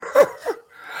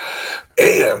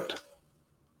And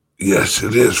yes,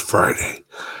 it is Friday,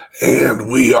 and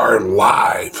we are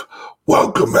live.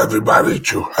 Welcome everybody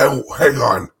to. Hang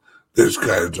on, this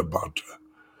guy's about to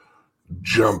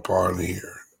jump on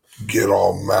here, get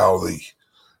all mouthy.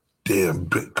 Damn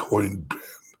Bitcoin Ben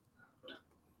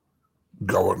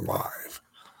going live.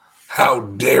 How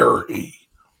dare he?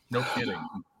 No kidding.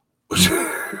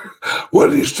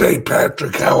 What do you say,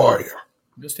 Patrick? How are you?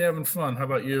 Just having fun. How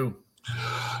about you?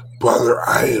 Brother,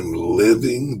 I am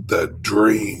living the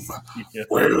dream. Yeah.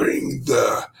 Wearing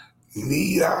the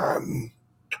neon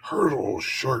turtle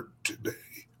shirt today.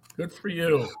 Good for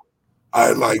you.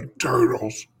 I like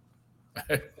turtles.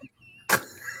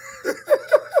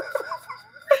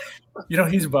 You know,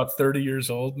 he's about 30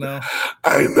 years old now.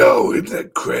 I know, isn't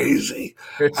that crazy?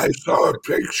 I saw a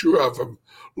picture of him.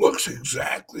 Looks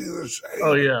exactly the same.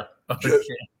 Oh, yeah. Just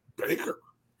bigger.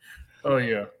 Oh,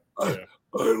 yeah. I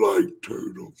like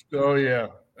turtles. Oh, yeah.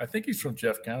 I think he's from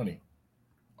Jeff County.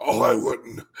 Oh, I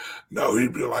wouldn't. No,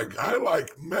 he'd be like, I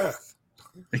like meth.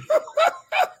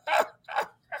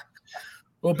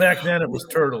 Well, back then it was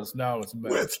turtles. Now it's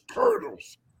meth. With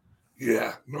turtles.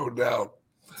 Yeah, no doubt.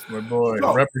 That's my boy.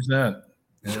 So, represent.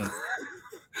 Yeah.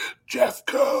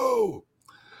 Jeffco.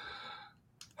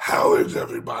 How is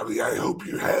everybody? I hope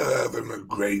you're having a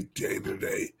great day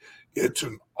today. It's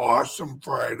an awesome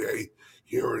Friday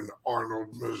here in Arnold,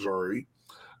 Missouri.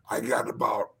 I got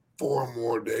about 4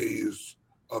 more days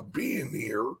of being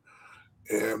here,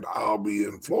 and I'll be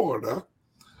in Florida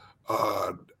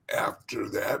after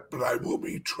that, but I will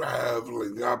be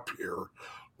traveling up here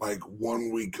like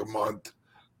 1 week a month.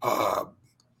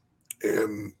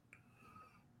 And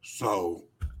so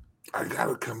I got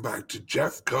to come back to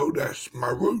Jeffco. That's my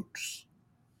roots.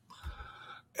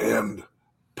 And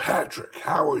Patrick,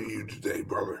 how are you today,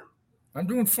 brother? I'm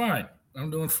doing fine.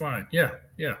 Yeah.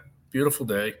 Beautiful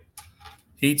day.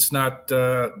 Heat is not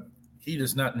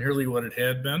nearly what it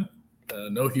had been.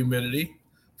 No humidity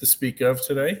to speak of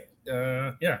today.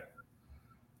 Yeah.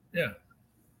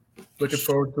 Looking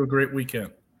forward to a great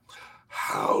weekend.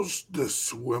 How's the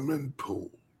swimming pool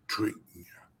treating you?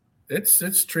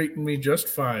 It's treating me just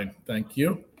fine, thank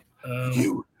you.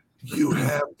 You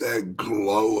have that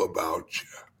glow about you.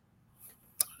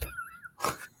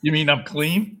 You mean I'm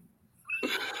clean?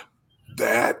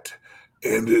 That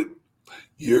and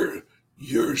your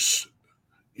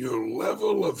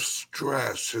level of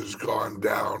stress has gone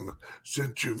down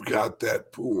since you've got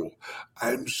that pool.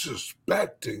 I'm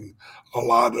suspecting a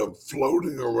lot of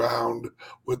floating around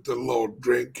with the little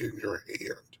drink in your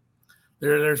hand.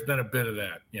 There's been a bit of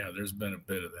that. Yeah, there's been a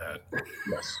bit of that.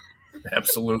 Yes,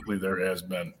 absolutely there has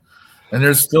been. And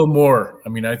there's still more. I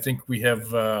mean, I think we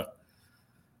have,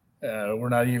 we're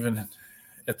not even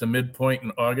at the midpoint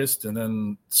in August, and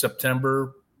then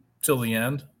September till the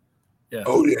end. Yeah.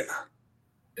 Oh, yeah.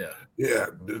 Yeah.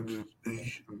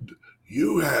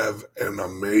 You have an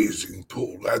amazing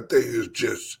pool. That thing is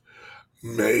just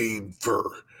made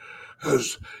for,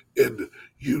 because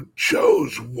you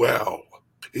chose well,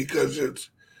 because it's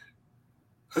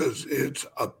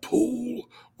a pool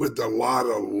with a lot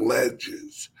of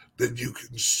ledges that you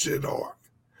can sit on.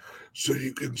 So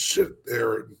you can sit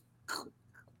there and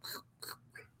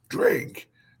drink,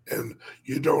 and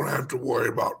you don't have to worry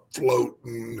about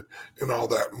floating and all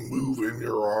that moving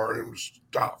your arms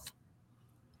stuff.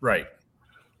 Right.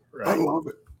 I love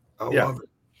it. I love it.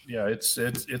 Yeah, it's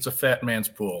a fat man's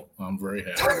pool. I'm very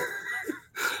happy.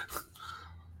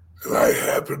 And I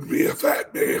happen to be a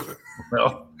fat man.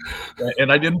 Well,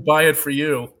 and I didn't buy it for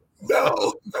you.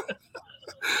 No.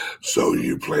 So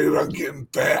you plan on getting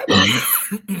fat?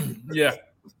 Yeah.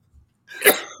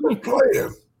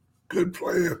 Good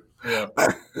plan. Yeah.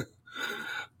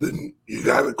 Then you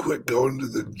got to quit going to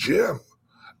the gym.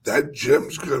 That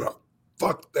gym's going to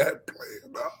fuck that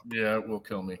plan up. Yeah, it will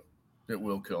kill me.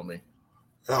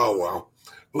 Oh, well.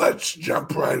 Let's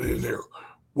jump right in here.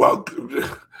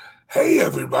 Hey,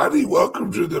 everybody.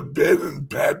 Welcome to the Ben and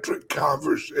Patrick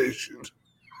conversation.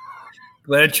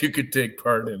 Glad you could take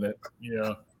part in it.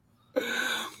 Yeah.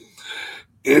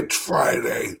 It's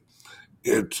Friday.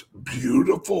 It's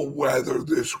beautiful weather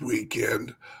this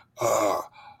weekend.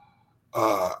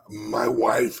 My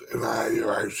wife and I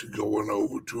are actually going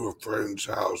over to a friend's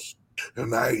house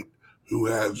tonight who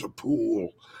has a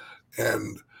pool,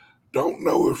 and don't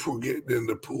know if we're getting in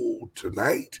the pool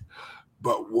tonight,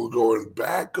 but we're going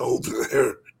back over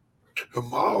there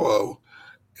tomorrow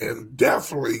and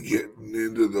definitely getting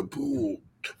into the pool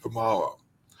tomorrow.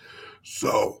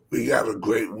 So we got a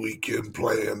great weekend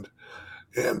planned,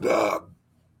 and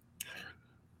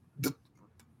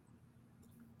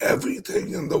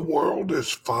everything in the world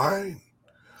is fine.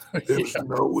 There's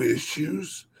no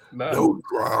issues. no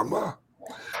drama.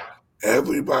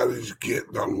 Everybody's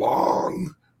getting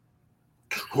along.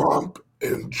 Trump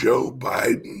and Joe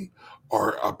Biden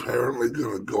are apparently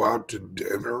going to go out to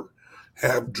dinner,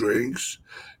 have drinks,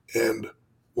 and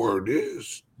word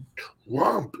is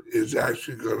Trump is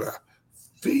actually going to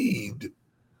feed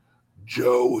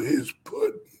Joe his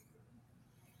pudding.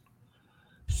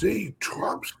 See,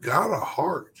 Trump's got a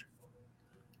heart.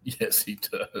 Yes, he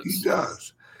does. He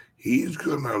does. He's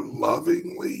going to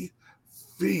lovingly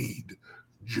feed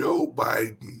Joe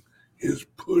Biden his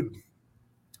pudding.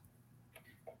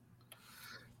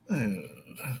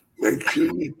 Make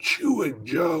sure you chew it,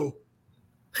 Joe.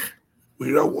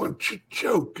 We don't want you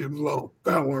choking, little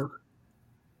feller.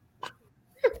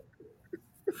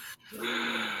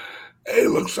 Hey,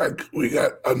 looks like we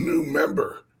got a new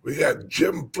member. We got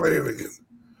Jim Flanagan.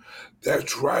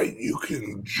 That's right. You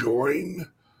can join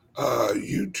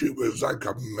YouTube as like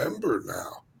a member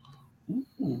now.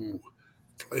 Ooh,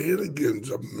 Flanagan's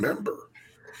a member.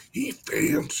 He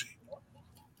fancy.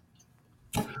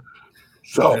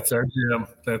 So that's our Jim.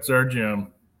 That's our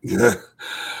Jim. Yeah.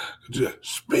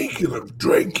 Speaking of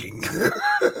drinking,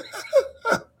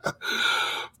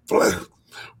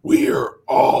 we are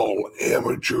all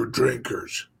amateur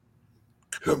drinkers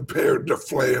compared to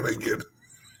Flanagan.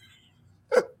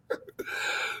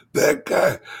 That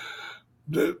guy,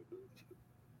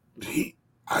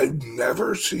 I've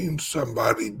never seen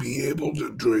somebody be able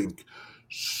to drink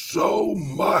so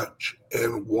much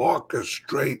and walk a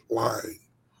straight line.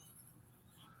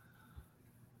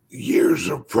 Years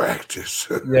of practice.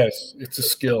 Yes, it's a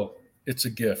skill. It's a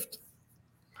gift.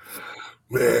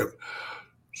 Man,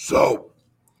 so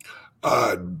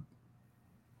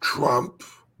Trump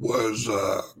was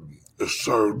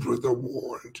served with a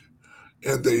warrant,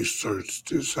 and they searched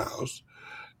his house,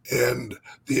 and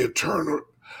the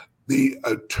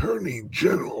attorney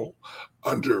general,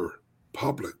 under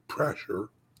public pressure,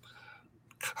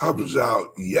 comes out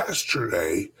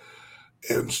yesterday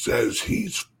and says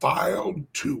he's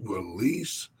filed to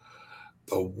release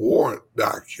the warrant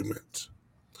documents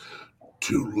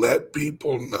to let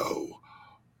people know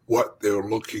what they're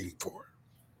looking for.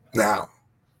 Now,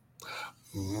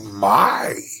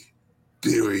 my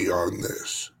theory on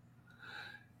this,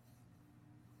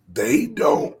 they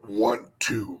don't want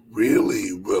to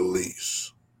really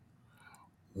release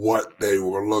what they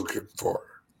were looking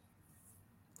for,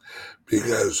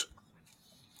 because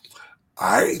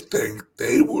I think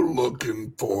they were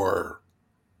looking for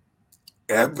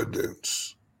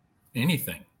evidence,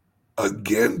 anything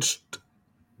against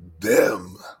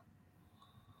them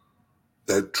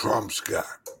that Trump's got.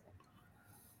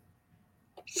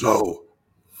 So,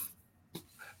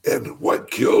 and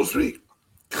what kills me,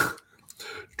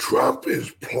 Trump is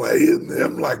playing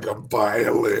them like a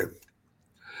violin.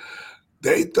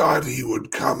 They thought he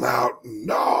would come out,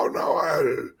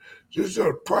 no, just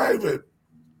a private,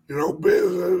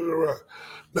 business.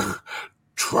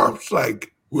 Trump's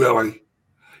like, really?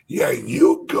 Yeah,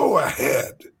 you go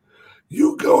ahead.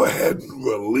 You go ahead and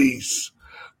release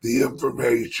the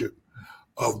information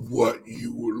of what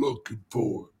you were looking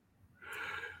for.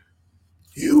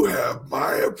 You have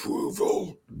my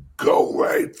approval. Go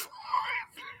right for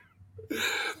it.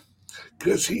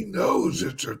 Because he knows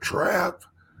it's a trap,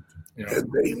 and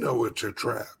they know it's a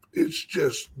trap. It's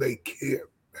just they can't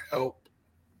help.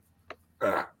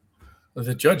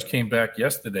 The judge came back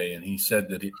yesterday, and he said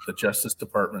that the Justice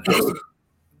Department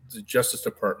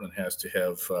has to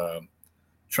have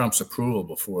Trump's approval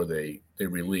before they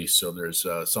release. So there's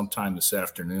sometime this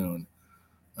afternoon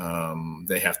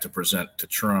they have to present to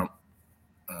Trump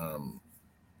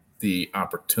the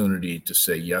opportunity to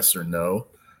say yes or no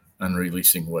on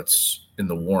releasing what's in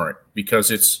the warrant,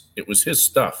 because it was his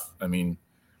stuff. I mean,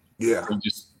 yeah,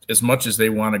 just as much as they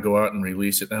want to go out and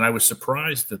release it. And I was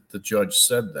surprised that the judge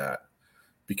said that,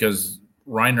 because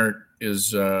Reinert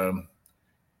is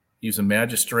he's a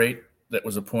magistrate that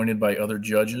was appointed by other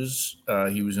judges.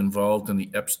 He was involved in the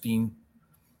Epstein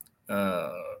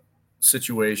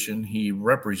situation. He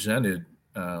represented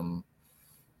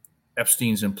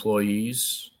Epstein's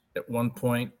employees at one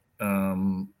point.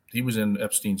 He was in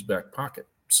Epstein's back pocket.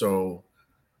 So,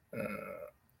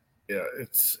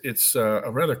 it's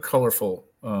a rather colorful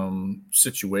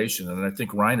situation. And I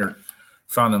think Reinert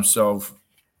found himself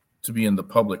to be in the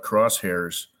public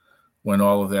crosshairs when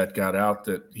all of that got out,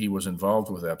 that he was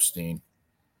involved with Epstein.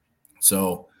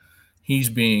 So he's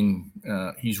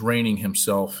reining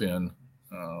himself in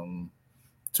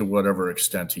to whatever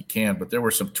extent he can. But there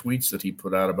were some tweets that he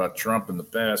put out about Trump in the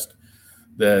past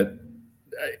that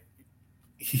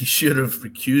he should have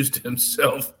recused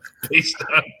himself based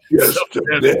on Yes, some to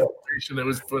death. information that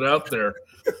was put out there.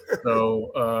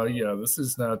 So yeah, this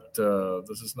is not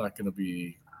going to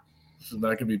be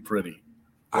pretty.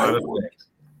 I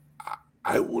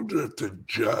wonder if the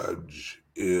judge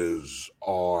is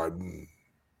on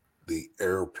the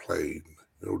airplane,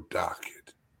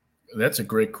 docket. That's a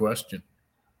great question.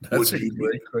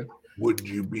 Would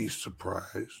you be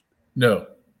surprised? No,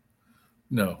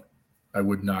 I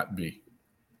would not be.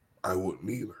 I wouldn't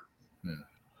either. Yeah.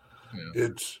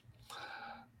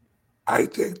 I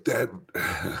think that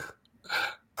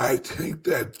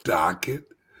docket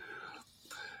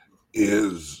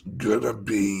is gonna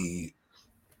be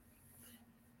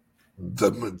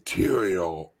the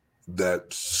material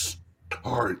that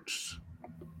starts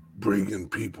bringing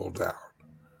people down.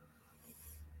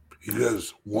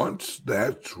 Because once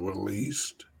that's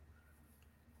released,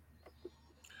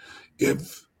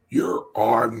 if you're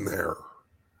on there,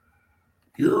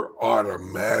 you're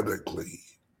automatically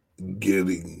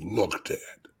getting looked at.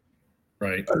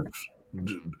 Right.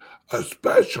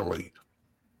 Especially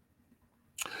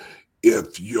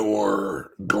if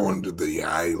you're going to the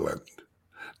island.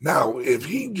 Now, if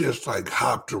he just like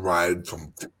hopped a ride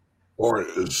from, or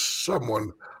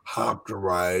someone hopped a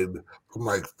ride from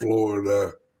like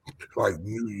Florida to like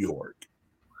New York,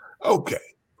 okay,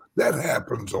 that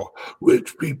happens.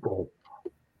 Rich people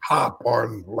hop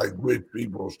on like rich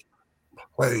people's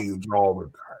planes all the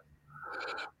time.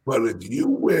 But if you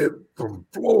went from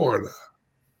Florida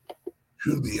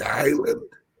to the island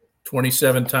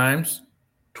 27 times,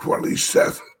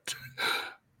 27.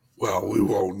 Well, we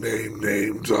won't name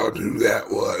names on who that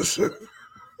was.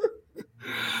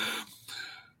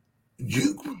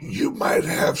 You might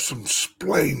have some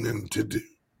splaining to do.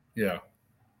 Yeah.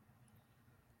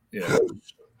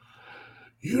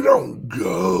 You don't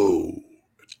go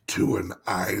to an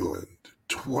island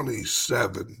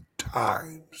 27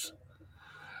 times.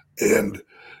 And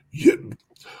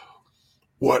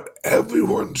what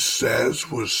everyone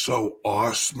says was so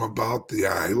awesome about the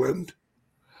island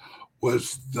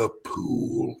was the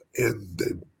pool and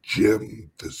the gym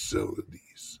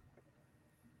facilities.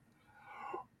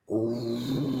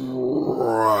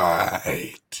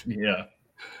 Right. Yeah.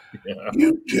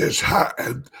 You just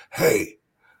hey,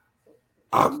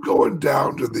 I'm going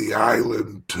down to the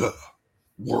island to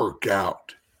work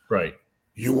out. Right.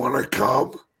 You want to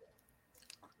come?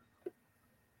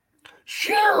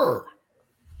 Sure.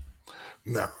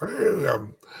 No,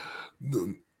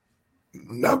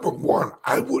 number one,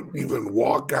 I wouldn't even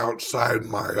walk outside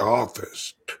my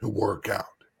office to work out.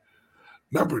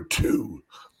 Number two,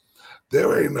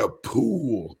 there ain't a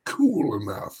pool cool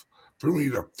enough for me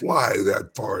to fly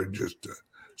that far just to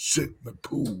sit in the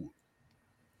pool.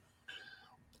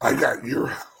 I got your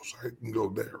house. I can go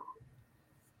there.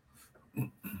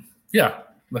 Yeah,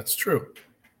 that's true.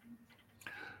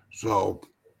 So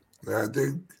I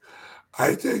think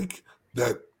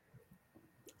that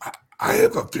I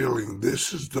have a feeling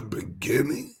this is the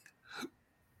beginning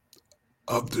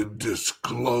of the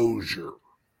disclosure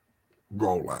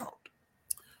rollout.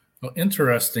 Well,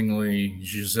 interestingly,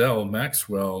 Giselle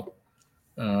Maxwell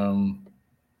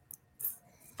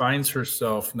finds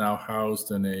herself now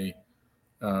housed in a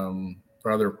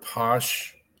rather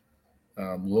posh,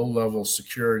 low-level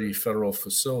security federal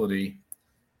facility,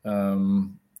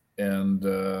 and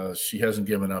she hasn't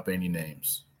given up any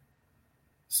names.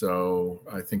 So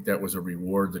I think that was a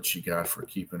reward that she got for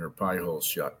keeping her pie hole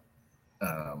shut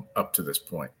up to this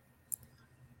point.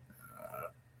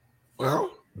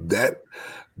 Well, that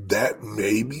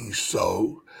may be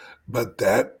so, but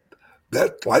that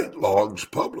flight log's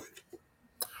public.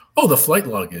 Oh, the flight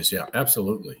log is, yeah,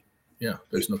 absolutely. Yeah,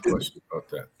 there's no question about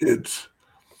that. It's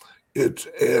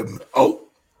hang on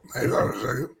a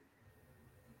second.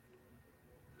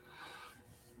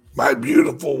 My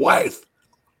beautiful wife.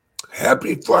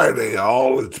 Happy Friday,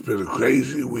 all. It's been a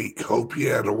crazy week. Hope you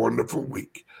had a wonderful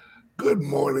week. Good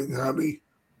morning, honey.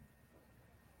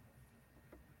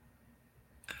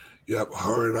 Yep,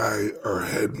 her and I are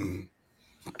heading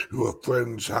to a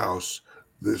friend's house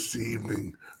this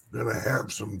evening. Gonna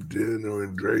have some dinner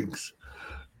and drinks,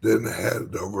 then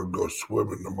head over and go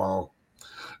swim in the mall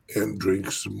and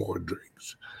drink some more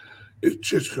drinks. It's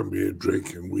just gonna be a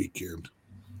drinking weekend.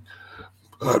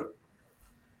 But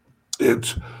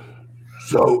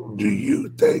so do you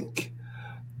think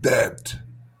that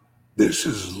this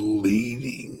is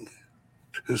leading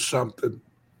to something?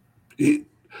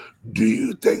 Do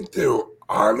you think they're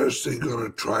honestly going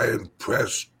to try and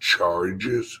press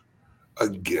charges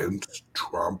against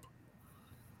Trump?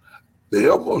 They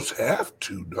almost have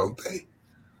to, don't they?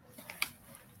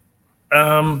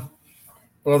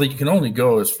 Well, you can only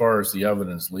go as far as the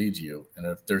evidence leads you, and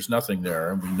if there's nothing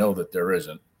there, and we know that there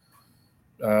isn't,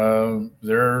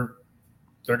 they're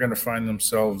going to find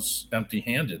themselves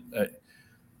empty-handed.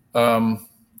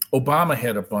 Obama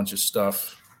had a bunch of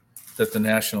stuff that the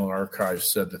National Archives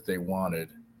said that they wanted,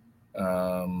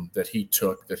 that he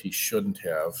took that he shouldn't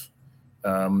have,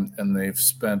 and they've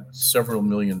spent several $1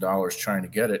 million trying to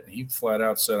get it, and he flat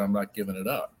out said, "I'm not giving it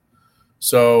up."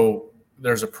 So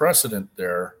there's a precedent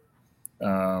there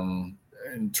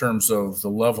in terms of the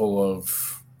level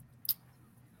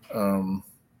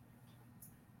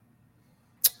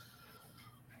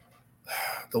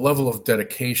of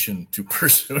dedication to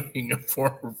pursuing a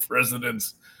former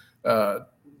president's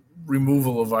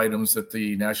removal of items that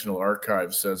the National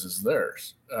Archives says is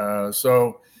theirs.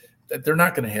 So they're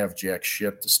not going to have jack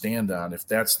shit to stand on if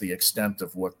that's the extent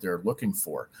of what they're looking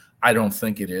for. I don't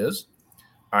think it is.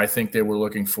 I think they were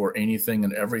looking for anything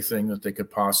and everything that they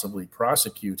could possibly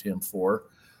prosecute him for,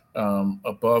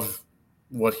 above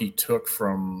what he took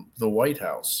from the White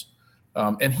House.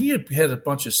 And he had a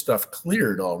bunch of stuff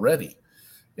cleared already.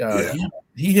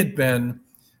 He had been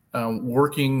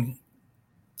working,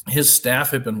 his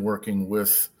staff had been working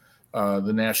with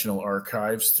the National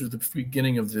Archives through the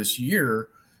beginning of this year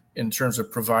in terms of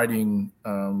providing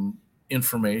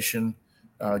information,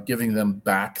 giving them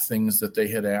back things that they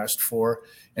had asked for.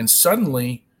 And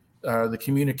suddenly the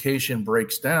communication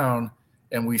breaks down,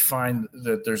 and we find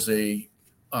that there's a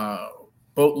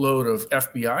boatload of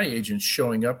FBI agents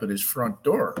showing up at his front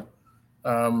door.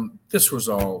 This was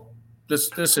all,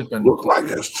 this had been... Looked like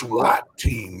a SWAT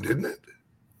team, didn't it?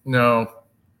 No,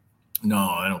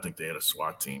 I don't think they had a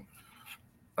SWAT team.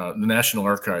 The National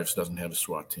Archives doesn't have a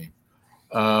SWAT team.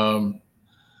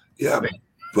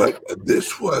 But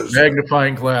this was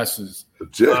magnifying glasses.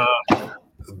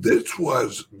 This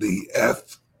was the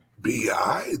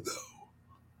FBI, though.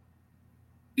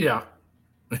 Yeah.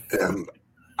 And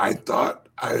I thought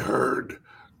I heard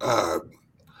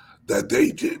that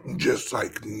they didn't just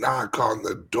like knock on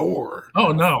the door.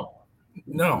 Oh no!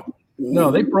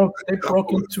 They broke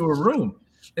into a room.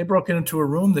 They broke into a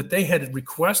room that they had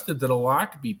requested that a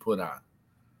lock be put on,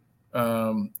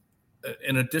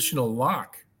 an additional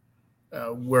lock,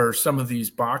 where some of these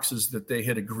boxes that they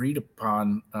had agreed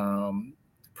upon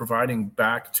providing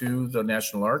back to the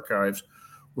National Archives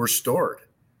were stored.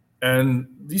 And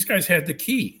these guys had the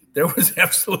key. There was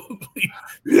absolutely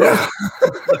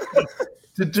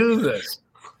to do this.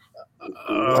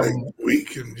 Like, we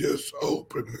can just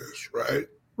open this, right?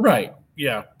 Right.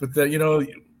 Yeah. But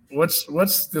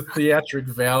what's the theatric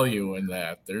value in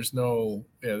that? There's no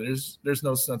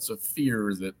sense of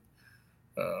fear that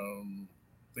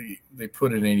they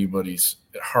put in anybody's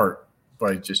heart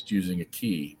by just using a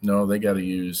key. No, they got to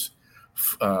use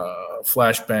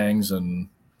flashbangs, and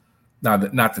not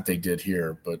that they did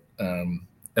here, but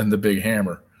and the big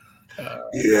hammer.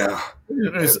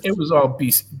 It was all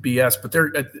BS. But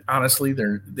honestly,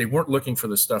 they weren't looking for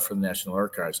the stuff from the National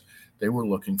Archives. They were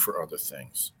looking for other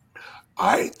things.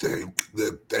 I think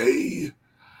that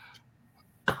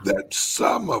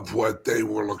some of what they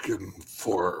were looking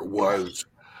for was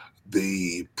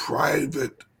the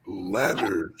private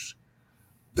letters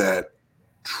that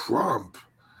Trump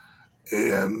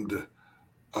and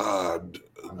the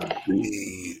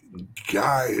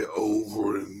guy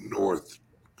over in North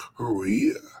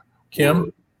Korea,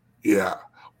 Kim,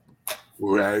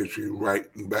 were actually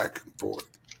writing back and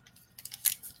forth,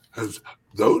 because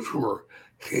those were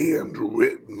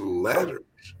handwritten letters.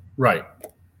 Right.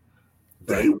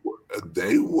 They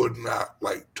would not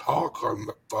like talk on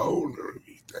the phone or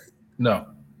anything. No.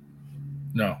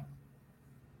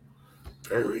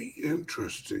 Very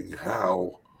interesting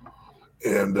how,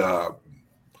 and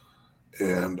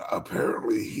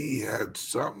apparently he had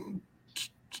some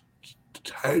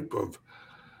type of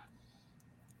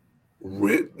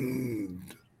written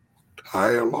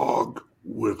dialogue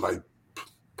with like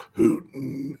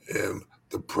Putin and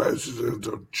the president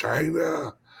of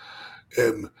China,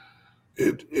 and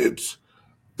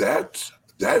that's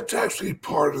actually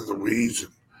part of the reason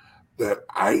that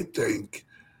I think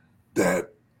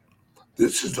that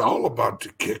this is all about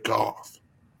to kick off.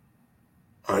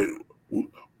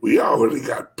 We already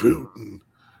got Putin,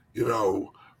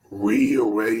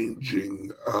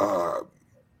 rearranging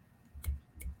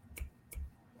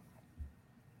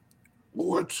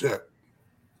what's that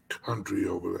country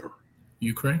over there?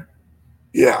 Ukraine?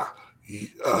 Yeah,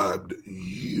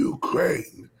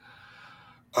 Ukraine.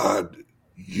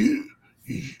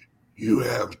 You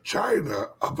have China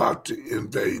about to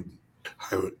invade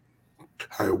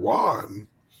Taiwan,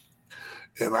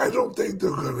 and I don't think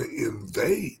they're going to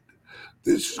invade.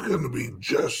 This is going to be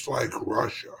just like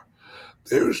Russia.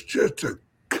 there's just a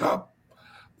cup.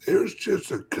 There's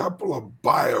just a couple of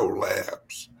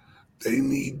biolabs they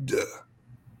need to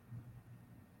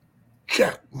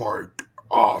check mark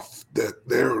off that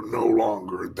they're no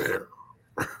longer there.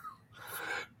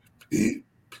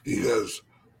 Because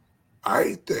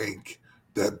I think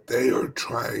that they are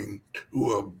trying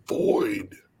to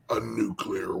avoid a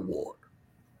nuclear war.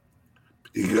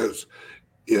 Because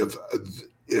if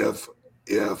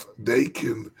if they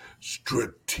can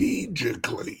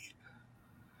strategically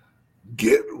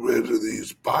get rid of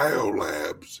these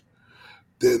biolabs,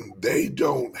 then they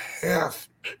don't have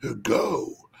to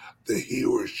go the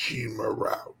Hiroshima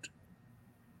route.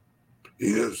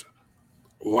 Because,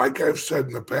 like I've said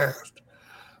in the past,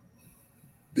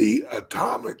 the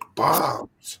atomic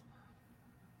bombs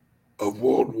of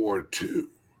World War II,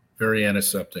 very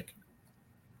antiseptic.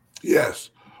 yes,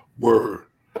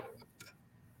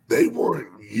 they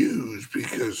weren't used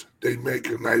because they make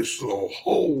a nice little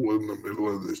hole in the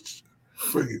middle of this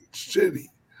friggin' city.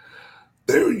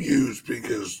 They're used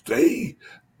because they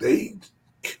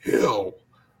kill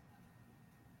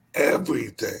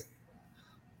everything.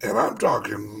 And I'm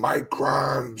talking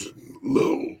microns and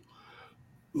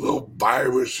little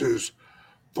viruses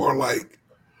for like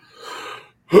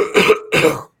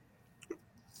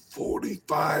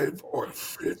 45 or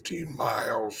 50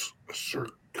 miles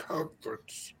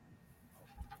circumference.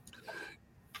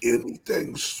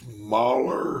 Anything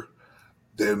smaller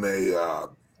than I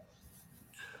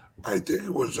think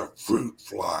it was a fruit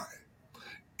fly.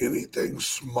 Anything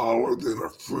smaller than a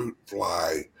fruit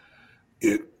fly,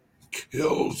 it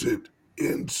kills it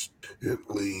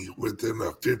instantly within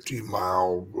a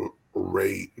 50-mile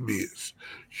radius.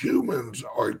 Humans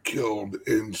are killed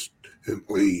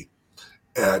instantly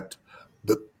at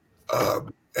the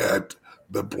at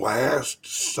the blast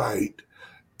site,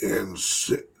 and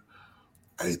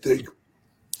I think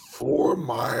 4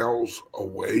 miles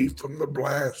away from the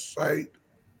blast site.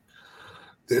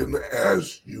 Then,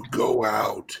 as you go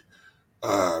out,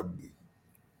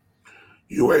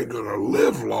 you ain't gonna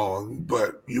live long,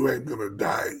 but you ain't gonna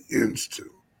die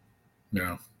instantly.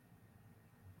 Yeah.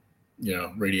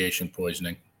 Yeah. Radiation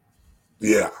poisoning.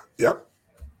 Yeah. Yep.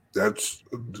 That's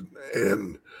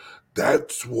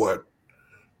what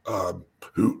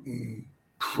Putin,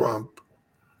 Trump,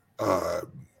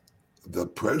 the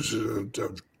president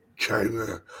of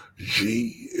China,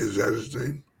 Xi, is that his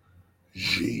name?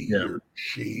 Xi Yeah. or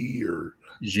she or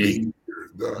Xi. B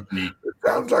or it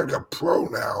sounds like a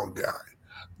pronoun guy.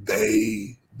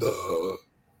 They, the,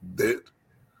 that.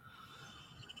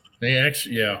 They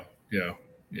actually, yeah.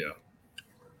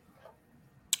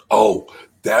 Oh,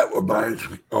 that reminds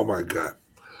me. Oh my God.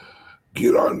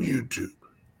 Get on YouTube.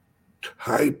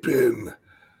 Type in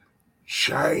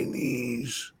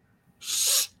Chinese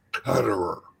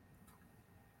stutterer.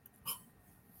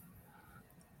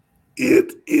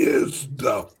 It is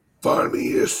the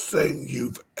funniest thing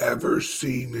you've ever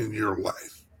seen in your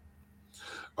life.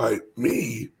 Like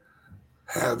me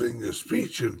having a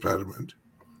speech impediment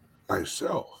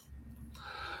myself,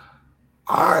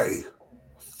 I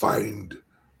find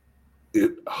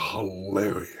it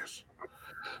hilarious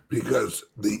because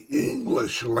the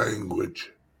English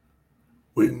language,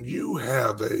 when you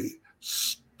have a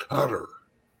stutter,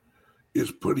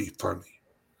 is pretty funny.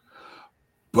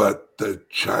 But the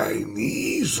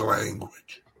Chinese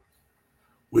language,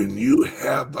 when you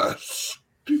have a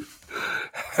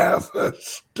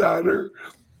stutter,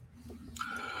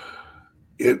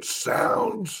 it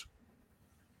sounds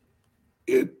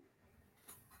it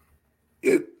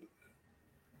it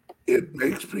it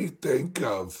makes me think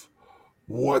of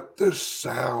what the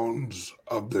sounds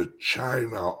of the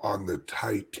China on the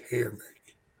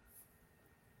Titanic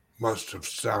must have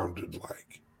sounded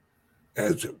like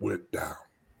as it went down.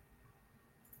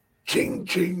 Ching,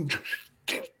 ching,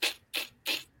 ching,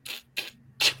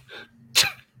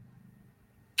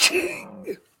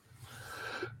 ching.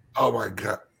 Oh my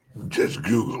God. Just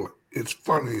Google it. It's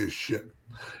funny as shit.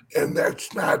 And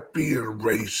that's not being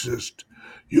racist.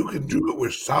 You can do it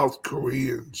with South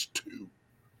Koreans too.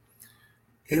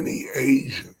 Any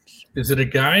Asians. Is it a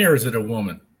guy or is it a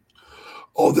woman?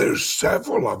 Oh, there's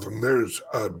several of them. There's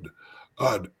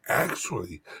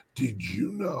actually, did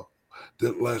you know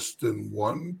that less than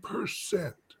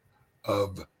 1%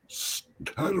 of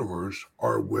stutterers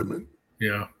are women?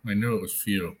 Yeah, I knew it was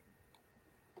few.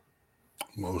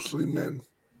 Mostly men.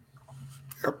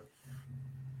 Yep.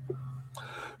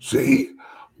 See,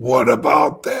 what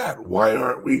about that? Why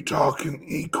aren't we talking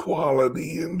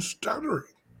equality in stuttering?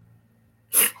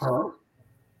 Huh?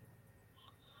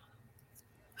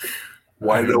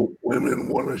 Why don't women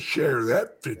want to share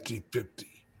that 50-50?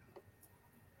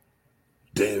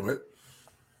 Damn it.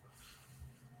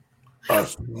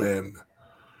 us men,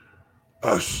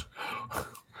 us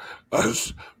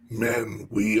us men,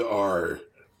 we are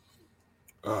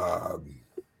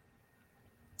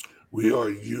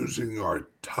using our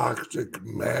toxic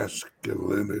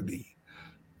masculinity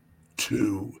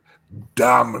to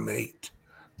dominate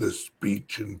the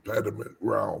speech impediment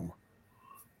realm.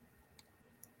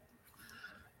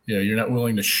 Yeah, you're not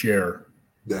willing to share.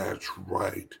 That's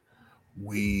right.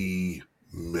 We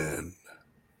men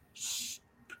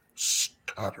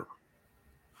stutter.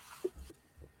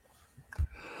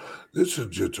 This is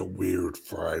just a weird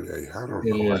Friday. I don't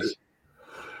know. It is.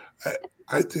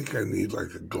 I think I need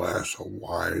like a glass of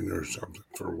wine or something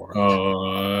for lunch.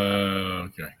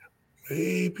 Okay.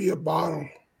 Maybe a bottle.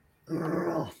 I don't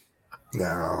know.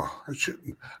 No, I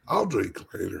shouldn't. I'll drink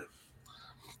later.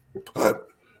 But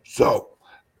so,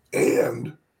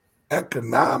 and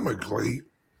economically,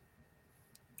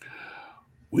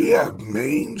 we have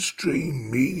mainstream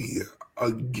media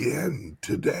again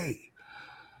today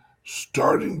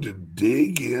starting to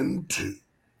dig into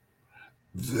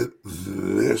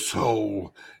this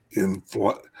whole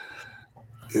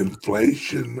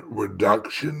inflation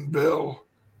reduction bill.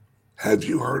 Have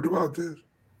you heard about this?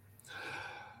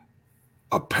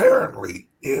 Apparently,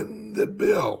 in the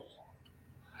bill,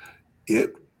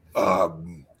 it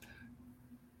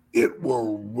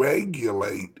will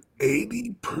regulate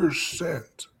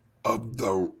 80% of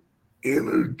the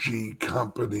energy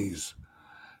companies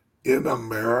in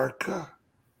America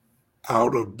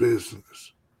out of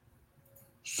business.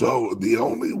 So the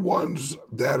only ones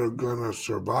that are going to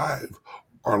survive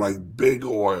are like big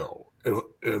oil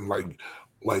and like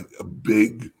a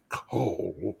big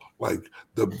coal, like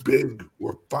the big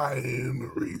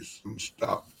refineries and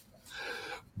stuff.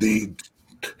 The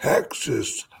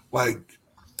Texas, like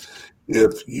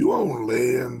if you own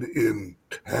land in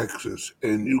Texas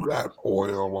and you got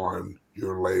oil on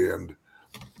your land,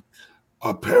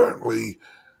 apparently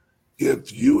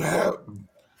if you have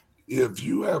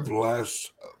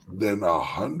less than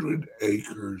 100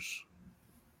 acres,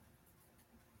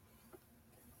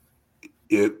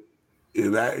 it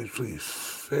actually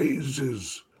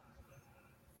phases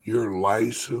your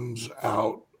license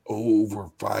out over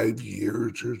 5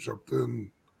 years or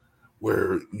something,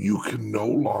 where you can no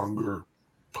longer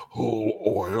pull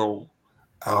oil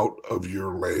out of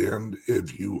your land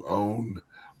if you own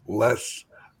less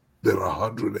than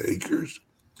 100 acres.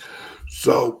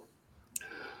 So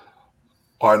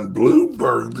on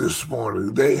Bloomberg this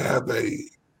morning, they have a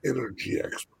energy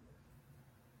expert.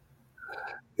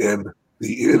 And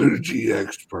the energy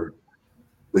expert,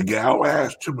 the gal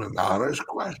asked him an honest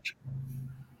question.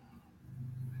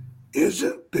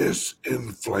 Isn't this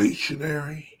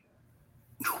inflationary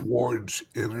towards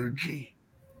energy?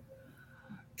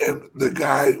 And the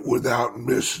guy, without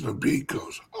missing a beat,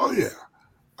 goes, oh yeah,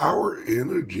 our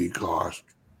energy costs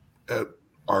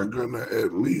are going to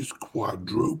at least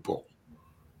quadruple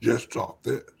just off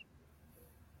this.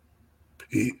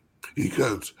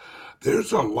 Because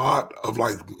there's a lot of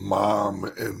like mom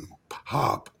and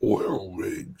pop oil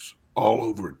rigs all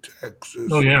over Texas,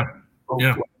 Oh yeah,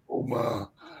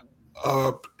 Oklahoma,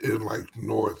 up in like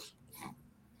North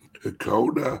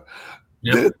Dakota.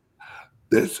 Yep.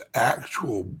 This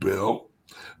actual bill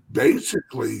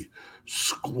basically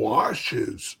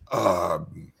squashes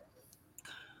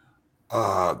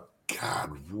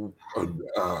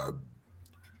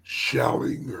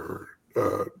shelling or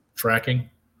Fracking.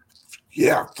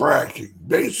 Yeah, fracking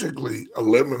basically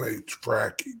eliminates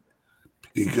fracking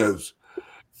because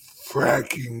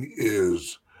fracking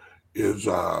is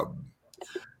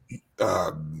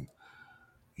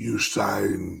you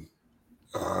sign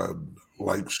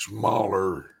like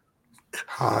smaller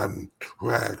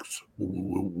contracts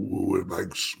with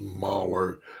like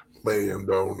smaller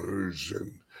landowners,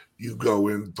 and you go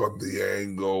in from the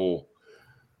angle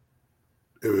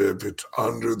if it's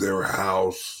under their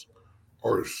house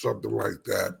or something like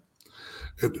that.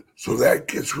 And so that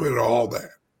gets rid of all that.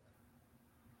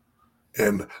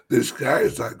 And this guy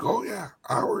is like, oh yeah,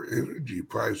 our energy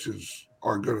prices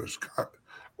are going to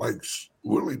like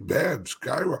really bad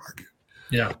skyrocket.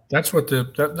 Yeah, that's what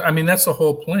that's the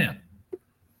whole plan.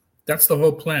 That's the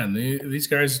whole plan. These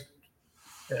guys,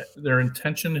 their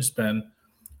intention has been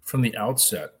from the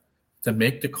outset to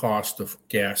make the cost of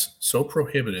gas so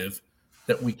prohibitive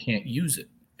that we can't use it.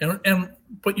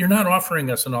 But you're not offering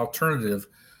us an alternative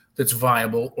that's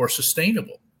viable or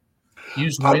sustainable.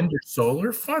 Use wind or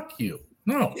solar? Fuck you.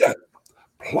 No. Yeah.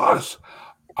 Plus,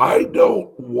 I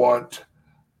don't want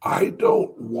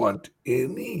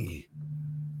any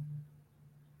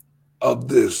of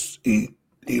this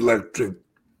electric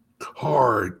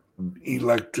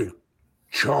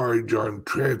charge on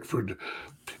transport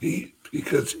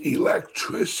because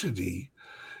electricity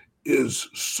is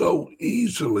so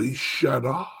easily shut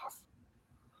off.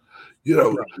 You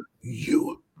know,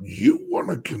 you want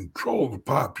to control the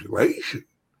population.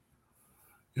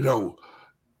 You know,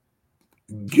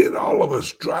 get all of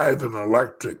us driving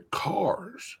electric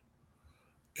cars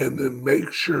and then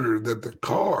make sure that the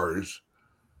cars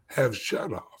have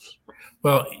shutoffs.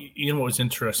 Well, you know what was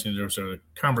interesting? There was a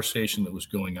conversation that was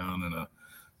going on in a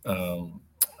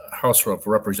House of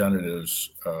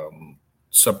Representatives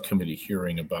subcommittee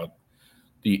hearing about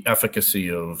the efficacy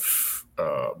of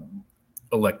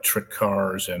electric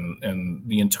cars and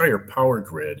the entire power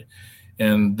grid.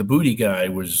 And the booty guy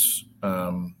was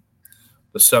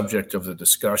the subject of the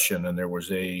discussion, and there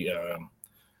was a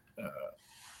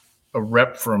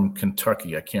rep from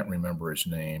Kentucky. I can't remember his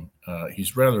name.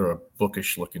 He's rather a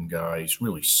bookish-looking guy. He's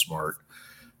really smart,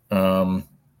 and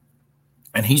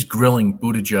he's grilling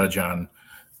Buttigieg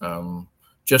on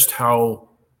just how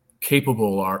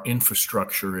capable our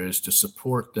infrastructure is to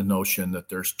support the notion that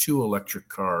there's 2 electric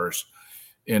cars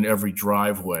in every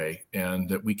driveway and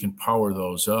that we can power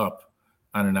those up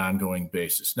on an ongoing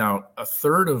basis. Now, a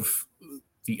third of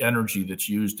the energy that's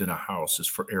used in a house is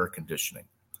for air conditioning,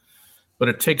 but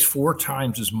it takes 4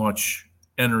 times as much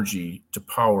energy to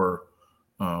power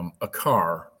a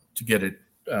car to get it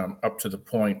up to the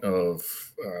point of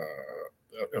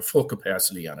a full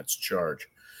capacity on its charge.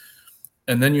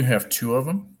 And then you have 2 of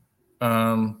them.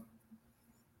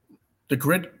 The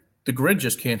grid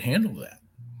just can't handle that.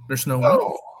 There's no way.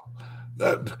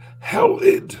 That hell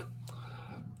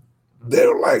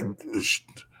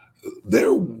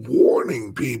they're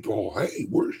warning people, hey,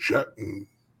 we're shutting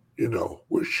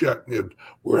it.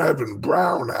 We're having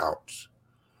brownouts,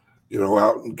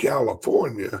 out in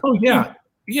California. Oh yeah.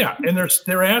 Yeah. And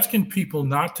they're asking people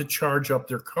not to charge up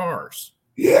their cars.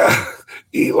 Yeah.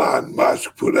 Elon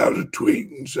Musk put out a tweet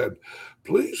and said,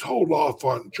 please hold off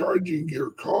on charging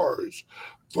your cars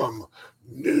from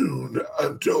noon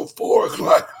until 4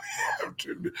 o'clock in the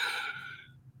afternoon.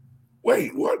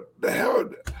 Wait, what the hell?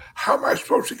 How am I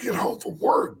supposed to get home from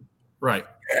work? Right.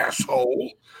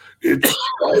 Asshole. It's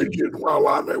charging while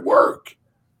I'm at work.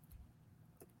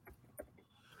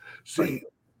 See,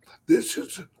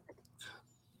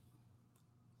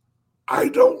 I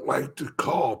don't like to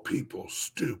call people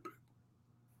stupid,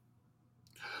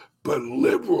 but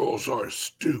liberals are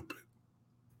stupid.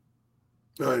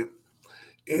 Right?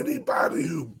 Anybody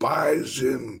who buys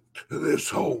into this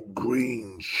whole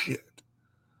green shit,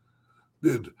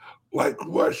 like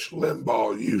Rush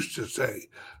Limbaugh used to say,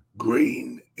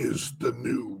 green is the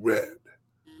new red.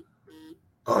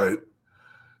 All right.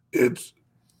 It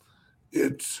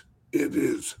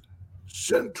is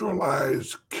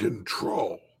centralized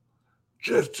control,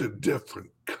 just a different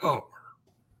color.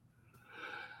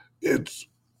 If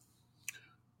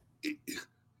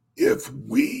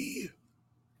we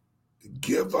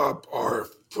give up our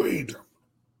freedom,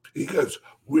 because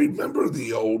remember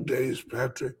the old days,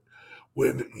 Patrick,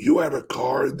 when you had a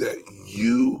car that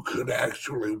you could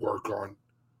actually work on?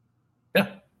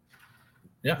 Yeah.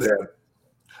 Yeah.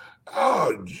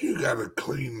 You got to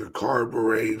clean the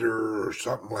carburetor or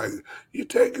something like that. You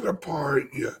take it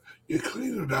apart, you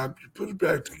clean it up, you put it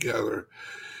back together.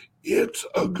 It's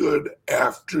a good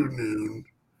afternoon,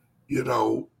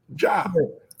 job.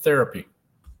 Therapy.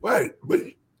 Right. But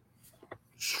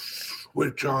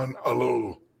switch on a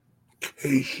little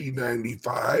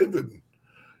KC95 and,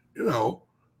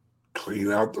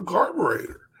 clean out the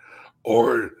carburetor.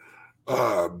 Or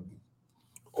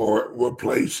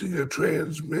replacing a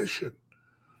transmission.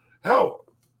 Hell,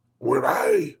 when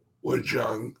I was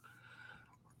young,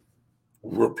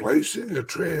 replacing a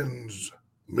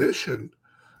transmission,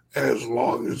 as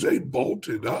long as they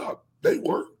bolted up, they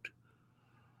worked.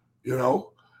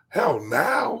 Hell,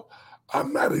 now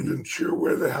I'm not even sure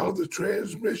where the hell the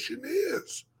transmission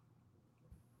is.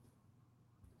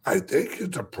 I think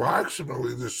it's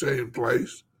approximately the same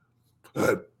place,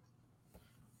 but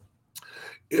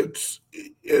it's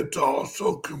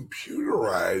also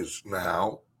computerized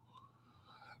now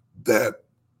that,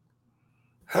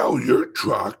 hell, your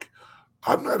truck,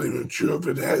 I'm not even sure if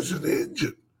it has an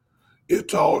engine.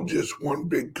 It's all just one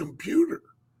big computer.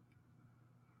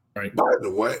 Right. By the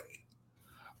way,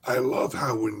 I love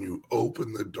how when you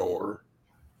open the door,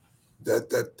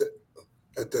 that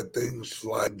thing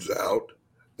slides out,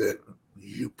 that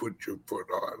you put your foot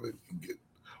on and you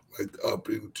get up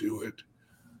into it.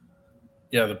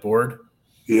 Yeah, the board.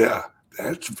 Yeah,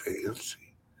 that's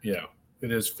fancy. Yeah,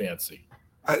 it is fancy.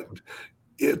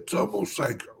 It's almost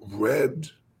like red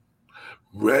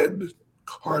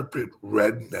carpet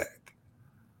redneck.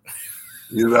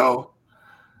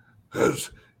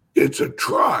 because it's a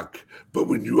truck, but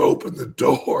when you open the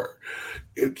door,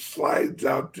 it slides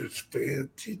out this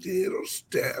fancy little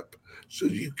step so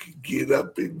you can get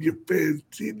up in your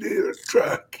fancy little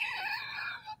truck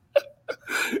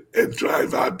and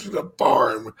drive out to the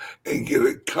farm and get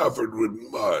it covered with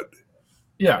mud.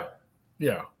 Yeah.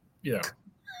 Yep.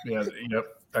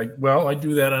 I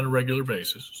do that on a regular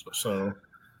basis. So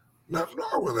nothing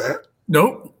wrong with that.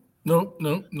 Nope.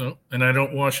 And I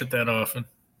don't wash it that often.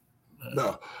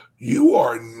 No, you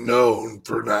are known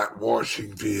for not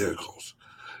washing vehicles.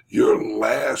 Your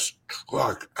last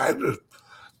truck, I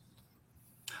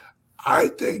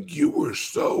think you were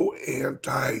so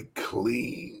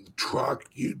anti-clean truck,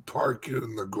 you'd park it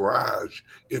in the garage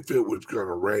if it was going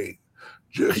to rain,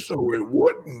 just so it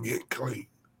wouldn't get clean.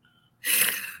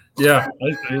 Yeah,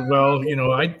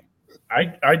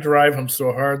 I drive them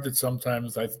so hard that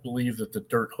sometimes I believe that the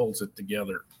dirt holds it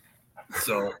together.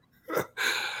 So,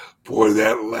 boy,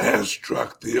 that last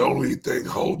truck, the only thing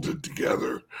holding it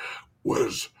together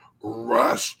was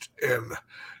rust and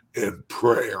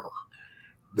prayer.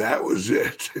 That was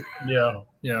it. Yeah.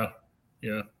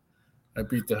 I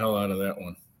beat the hell out of that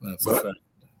one. That's a fact.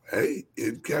 Hey,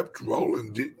 it kept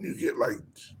rolling. Didn't you get like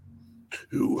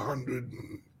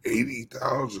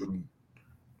 280,000?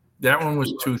 That one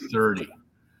was 230.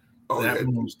 Oh, that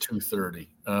one was 230.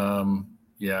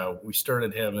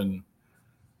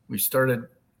 We started,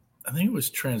 I think it was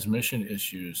transmission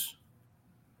issues.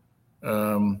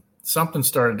 Something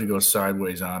started to go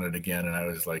sideways on it again, and I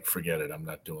was like, forget it. I'm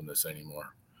not doing this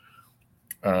anymore.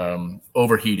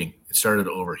 Overheating. It started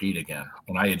to overheat again,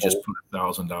 and I had just put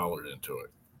 $1,000 into it.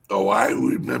 Oh, I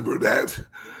remember that.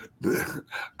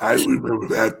 I remember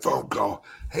that phone call.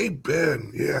 Hey,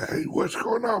 Ben. Yeah. Hey, what's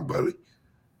going on, buddy?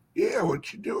 Yeah,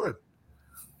 what you doing?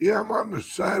 Yeah, I'm on the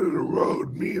side of the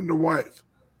road, me and the wife.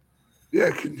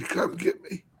 Yeah, can you come get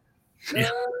me?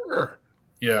 Sure.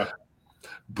 Yeah.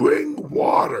 Bring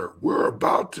water. We're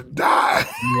about to die.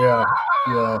 Yeah.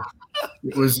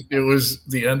 It was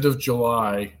the end of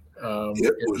July.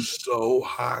 It was so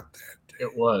hot that day.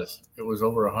 It was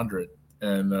over 100,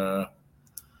 and the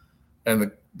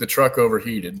truck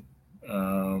overheated.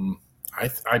 There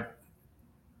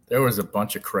was a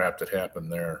bunch of crap that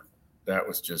happened there. That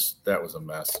was a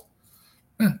mess.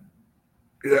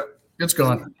 Yeah, it's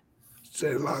gone.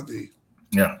 Say la vie.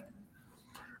 Yeah.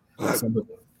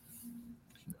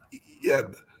 Yeah,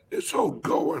 this whole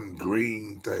going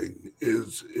green thing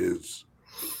is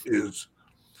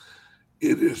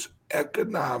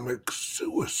economic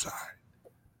suicide.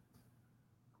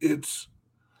 It's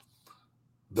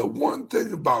the one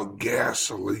thing about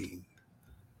gasoline,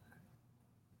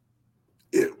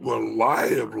 it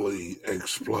reliably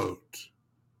explodes.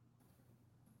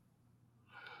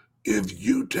 If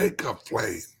you take a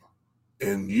flame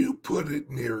and you put it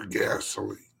near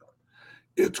gasoline,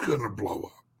 it's going to blow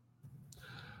up.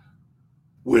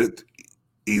 With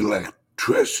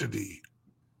electricity,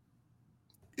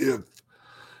 if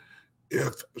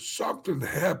something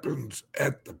happens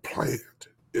at the plant,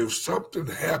 if something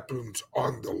happens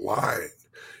on the line,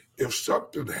 if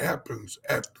something happens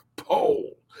at the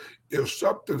pole, if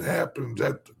something happens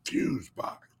at the fuse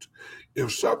box,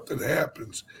 if something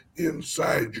happens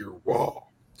inside your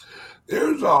wall,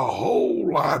 there's a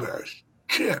whole lot of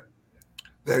shit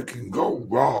that can go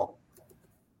wrong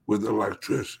with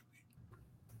electricity.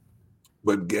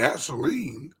 But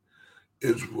gasoline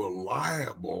is a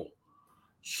reliable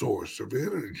source of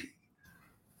energy.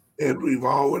 And we've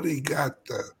already got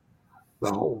the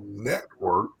whole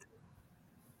network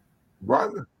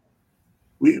running.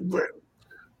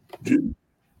 Can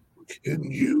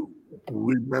you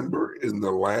remember in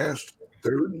the last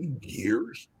 30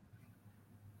 years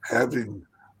having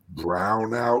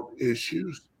brownout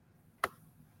issues?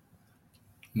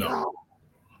 No.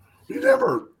 We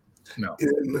never. No.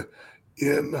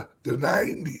 In the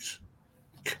 90s,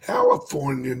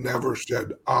 California never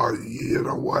said, oh, you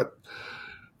know what?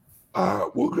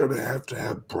 We're going to have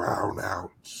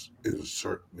brownouts in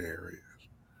certain areas.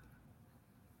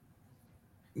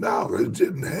 No, it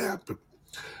didn't happen.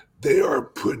 They are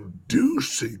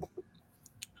producing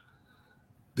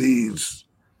these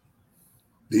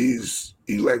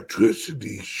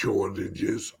electricity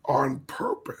shortages on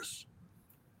purpose.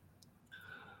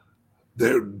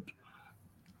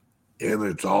 And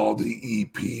it's all the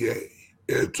EPA.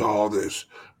 It's all this.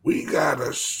 We got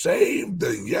to save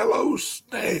the yellow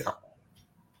snail.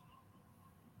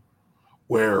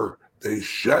 Where they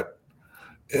shut.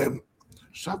 And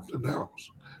something else.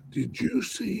 Did you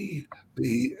see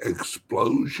the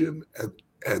explosion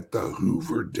at the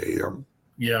Hoover Dam?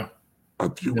 Yeah.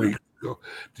 A few weeks ago.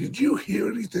 Did you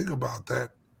hear anything about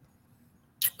that?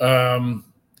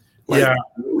 Like, Yeah,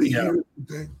 really yeah, hear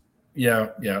anything?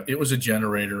 yeah. It was a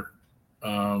generator.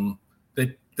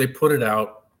 They put it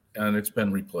out and it's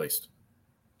been replaced.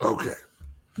 Okay.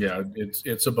 Yeah,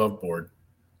 it's above board.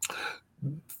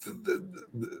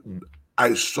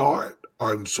 I saw it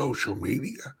on social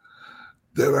media.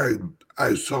 Then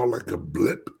I saw like a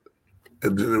blip,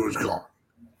 and then it was gone.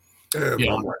 And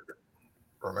Yeah, I'm like,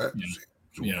 well, that yeah, seems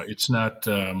yeah. weird. It's not.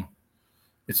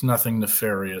 It's nothing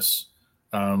nefarious.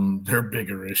 Their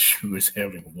bigger issue is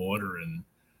having water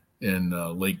in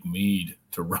Lake Mead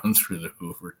to run through the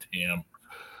Hoover Dam.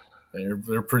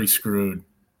 They're pretty screwed.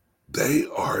 They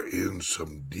are in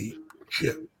some deep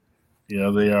shit. Yeah,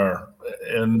 they are,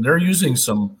 and they're using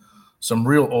some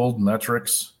real old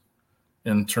metrics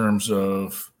in terms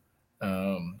of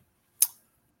um,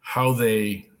 how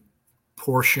they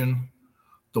portion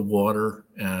the water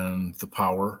and the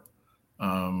power,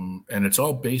 and it's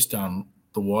all based on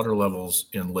the water levels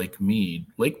in Lake Mead.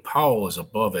 Lake Powell is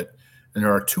above it, and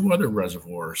there are two other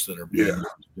reservoirs that are being Yeah. used,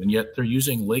 and yet they're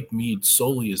using Lake Mead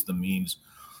solely as the means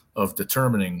of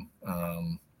determining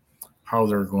how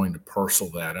they're going to parcel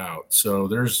that out. So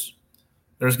there's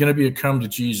going to be a come to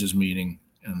Jesus meeting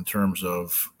in terms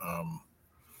of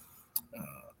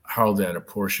how that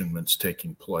apportionment's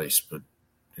taking place. But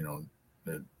you know,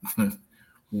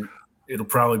 it'll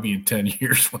probably be in 10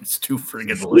 years when it's too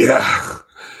friggin' late. Yeah.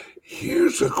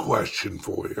 Here's a question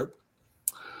for you.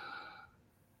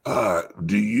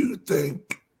 Do you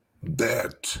think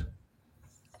that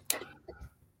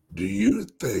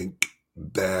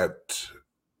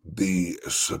the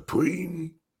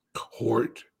Supreme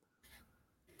Court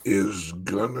is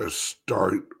gonna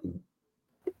start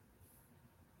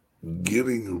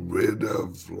getting rid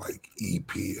of like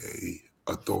EPA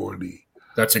authority?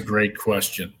 That's a great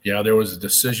question. Yeah, there's a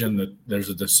decision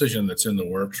that's in the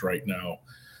works right now.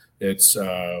 It's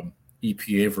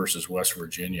EPA versus West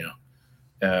Virginia.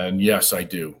 And yes, I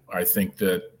do. I think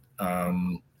that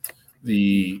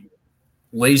the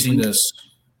laziness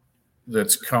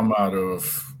that's come out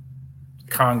of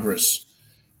Congress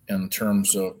in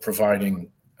terms of providing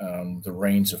the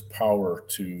reins of power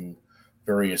to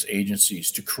various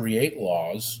agencies to create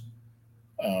laws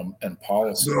and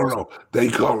policies. No. They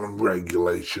call them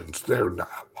regulations. They're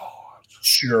not laws.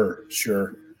 Sure.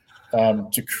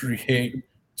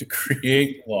 To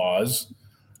create laws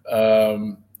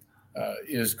um,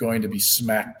 is going to be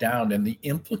smacked down, and the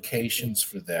implications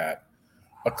for that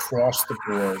across the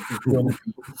board is going to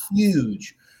be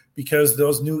huge because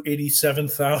those new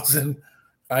 87,000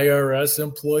 IRS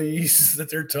employees that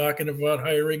they're talking about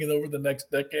hiring over the next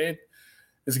decade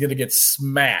is going to get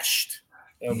smashed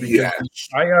because Yes. the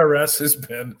IRS has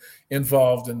been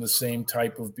involved in the same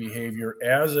type of behavior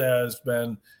as has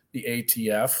been the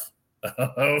ATF.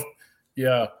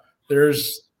 Yeah,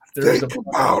 there's Think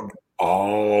about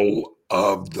all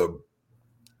of the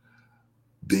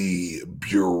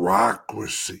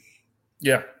bureaucracy,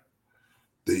 yeah,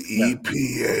 the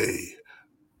EPA,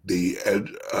 the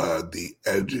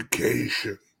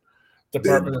education,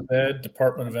 Department of Ed,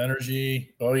 Department of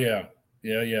Energy. Oh yeah.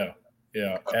 Ag.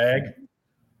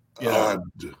 Yeah.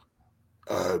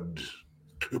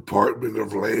 Department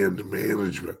of Land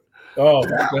Management. Oh,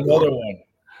 another one.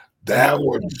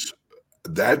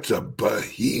 That's a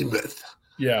behemoth.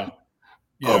 Yeah.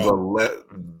 Of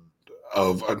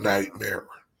a nightmare.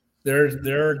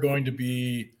 There are going to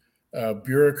be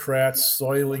bureaucrats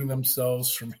soiling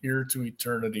themselves from here to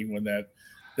eternity when that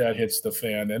hits the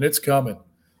fan, and it's coming.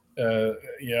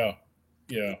 Yeah.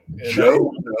 And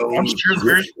Joe I'm knows sure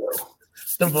there's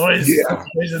the boys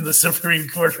in the Supreme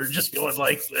Court are just going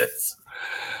like this.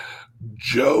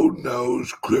 Joe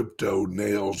knows crypto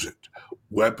nails it.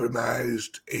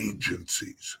 Weaponized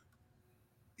agencies.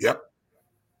 Yep.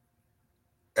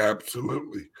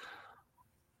 Absolutely.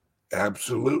 And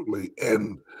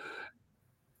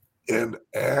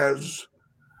as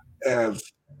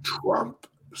Trump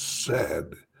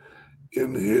said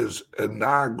in his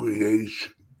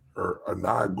inauguration,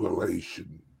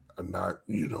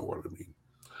 you know what I mean,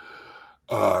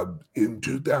 in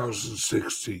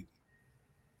 2016,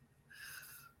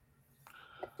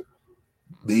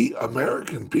 the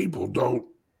American people don't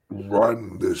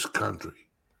run this country.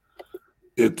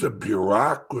 It's a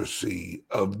bureaucracy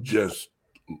of just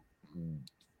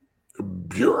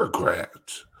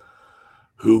bureaucrats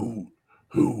who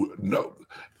know,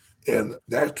 and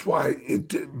that's why it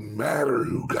didn't matter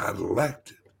who got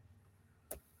elected.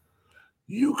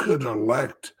 You could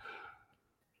elect,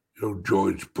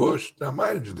 George Bush. Now,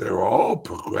 mind you, they're all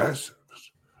progressives.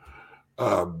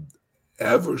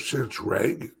 Ever since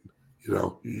Reagan,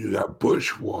 you got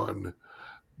Bush one,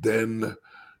 then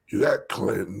you got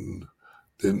Clinton,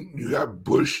 Then you got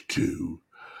Bush 2.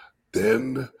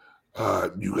 Then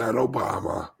you got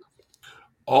Obama.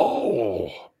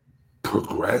 All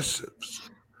progressives.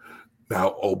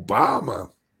 Now,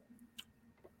 Obama,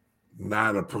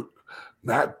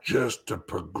 not just a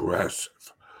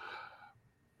progressive.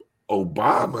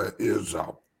 Obama is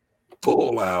a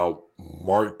full-out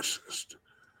Marxist.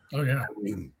 Oh yeah. I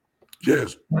mean,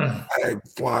 just flag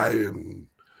flying.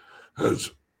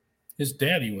 His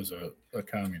daddy was a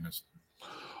communist.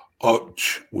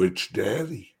 Which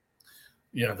daddy?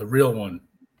 Yeah, the real one.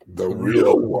 The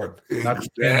real one. Not Exactly.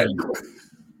 the Kenyan.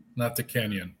 Not the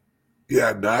Kenyan.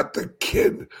 Yeah, not the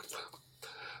kid.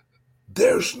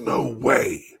 There's no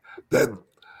way that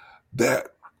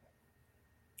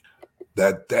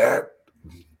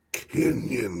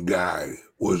Kenyan guy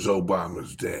was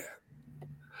Obama's dad.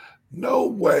 No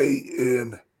way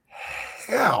in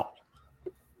hell.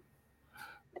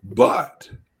 But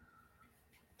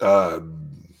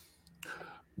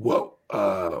what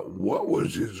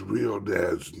was his real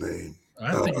dad's name?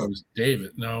 I think it was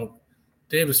David. No,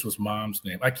 Davis was mom's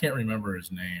name. I can't remember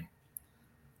his name.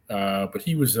 But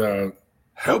he was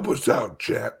help us out,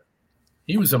 chat.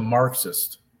 He was a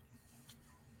Marxist.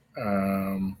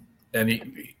 And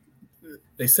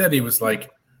they said he was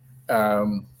like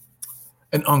an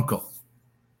uncle.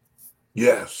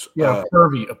 Yes. Yeah, a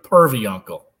pervy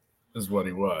uncle is what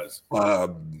he was.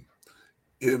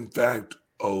 In fact,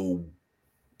 Obama.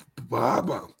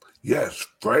 Yes,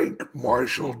 Frank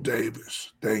Marshall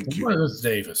Davis. Thank you. What is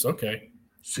Davis? Okay.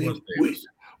 See,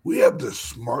 we have the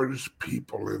smartest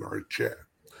people in our chat.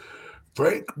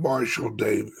 Frank Marshall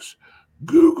Davis.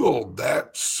 Google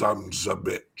that son's a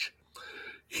bitch.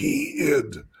 He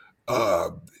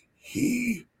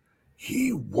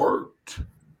worked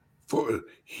for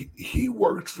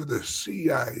the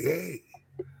CIA.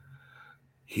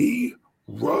 He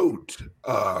wrote.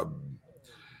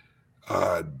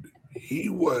 He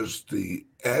was the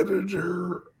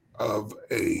editor of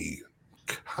a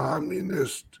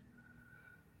communist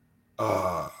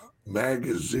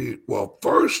magazine. Well,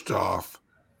 first off,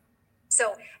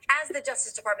 so as the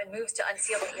Justice Department moves to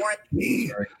unseal the warrant,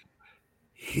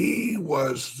 he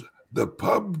was the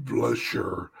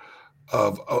publisher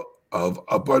of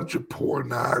a bunch of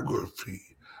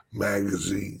pornography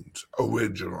magazines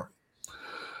originally.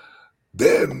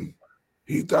 Then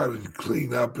he thought he'd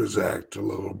clean up his act a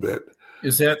little bit.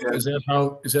 Is that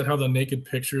how the naked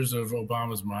pictures of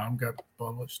Obama's mom got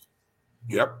published?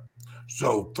 Yep.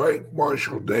 So Frank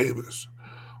Marshall Davis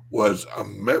was a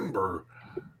member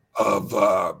of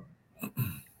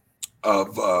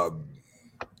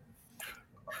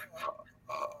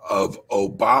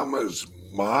Obama's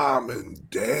mom and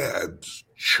dad's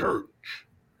church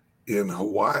in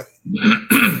Hawaii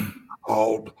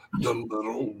called the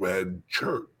Little Red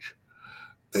Church.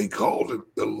 They called it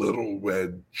the Little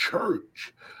Red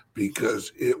Church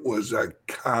because it was a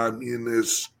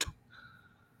communist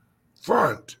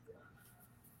front.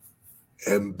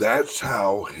 And that's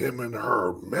how him and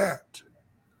her met,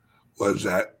 was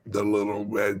at the Little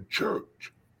Red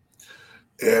Church.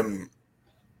 And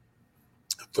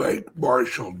Frank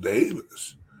Marshall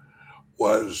Davis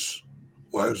was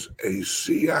a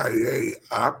CIA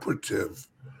operative,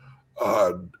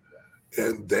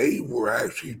 and they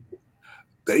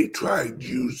tried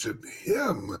using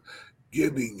him,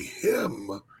 getting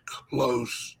him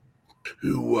close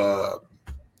to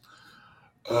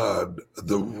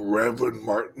the Reverend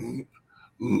Martin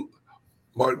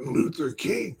Luther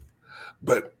King,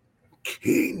 but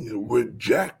King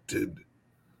rejected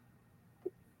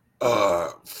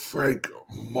Frank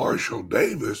Marshall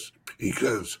Davis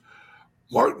because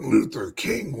Martin Luther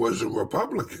King was a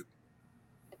Republican.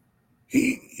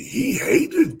 He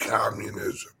hated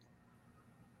communism.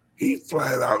 He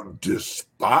flat out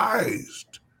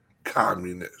despised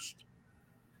communists.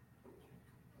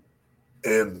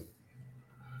 And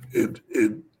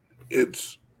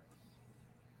it's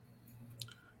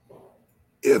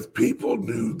if people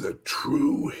knew the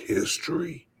true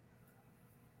history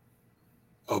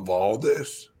of all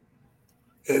this,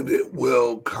 and it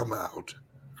will come out,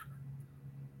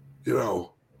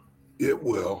 it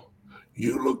will.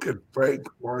 You look at Frank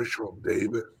Marshall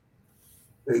Davis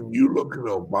and you look at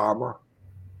Obama,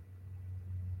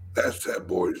 that's that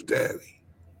boy's daddy.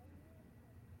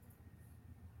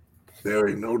 There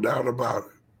ain't no doubt about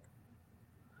it.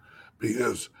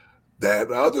 Because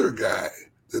that other guy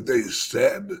that they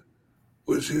said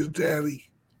was his daddy,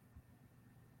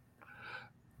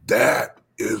 that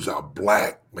is a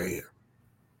black man.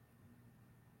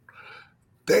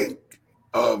 Think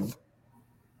of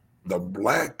the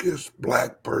blackest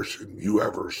black person you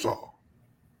ever saw,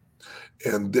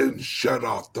 and then shut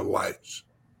off the lights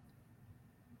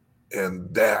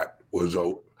And that was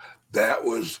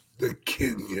the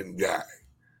Kenyan guy.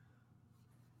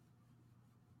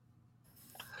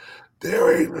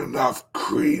 There ain't enough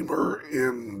creamer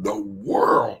in the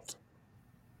world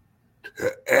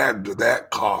to add to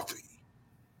that coffee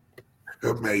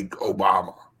to make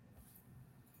Obama.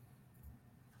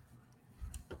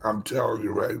 I'm telling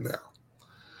you right now.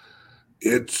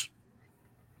 It's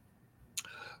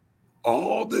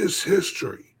all this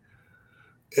history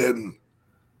and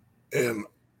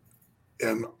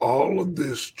all of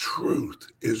this truth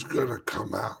is going to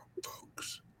come out,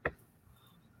 folks.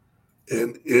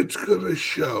 And it's going to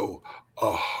show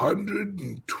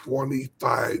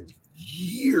 125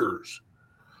 years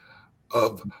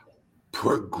of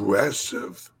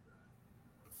progressive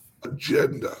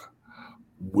agenda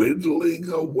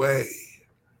whittling away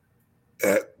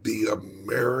at the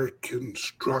American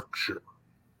structure.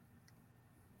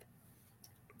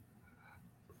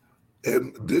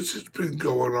 And this has been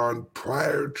going on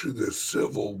prior to the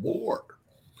Civil War.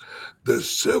 The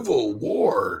Civil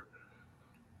War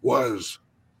was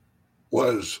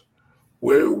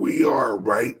where we are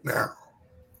right now.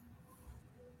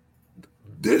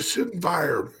 This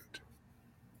environment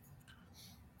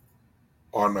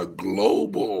on a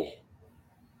global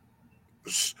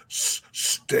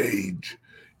stage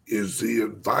is the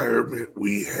environment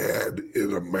we had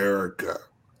in America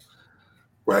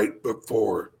right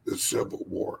before the Civil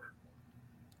War.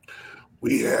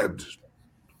 We had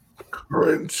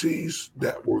currencies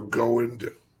that were going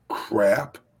to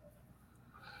crap.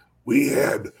 We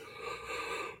had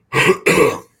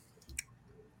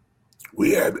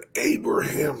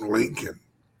Abraham Lincoln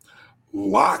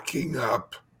locking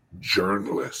up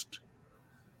journalists,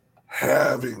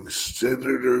 having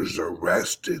senators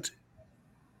arrested.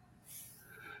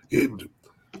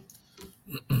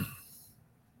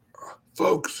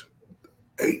 Folks,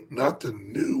 ain't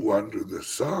nothing new under the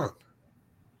sun.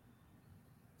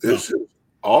 This has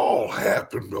all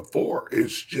happened before.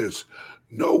 It's just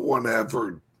no one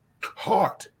ever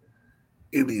taught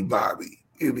anybody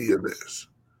any of this.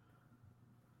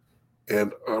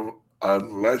 And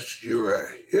unless you're a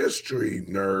history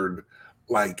nerd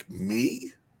like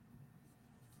me,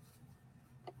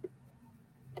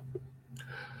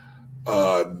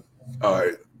 all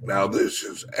right, now this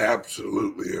is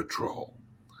absolutely a troll.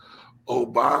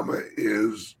 Obama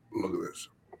is, look at this.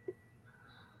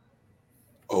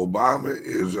 Obama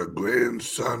is a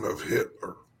grandson of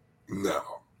Hitler. No.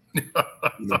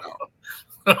 No.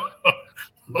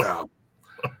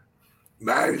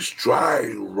 Nice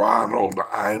try, Ronald.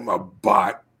 I'm a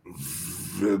bot.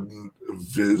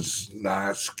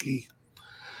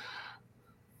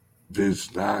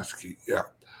 Wisniewski, yeah.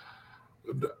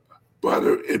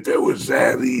 Brother, if it was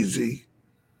that easy,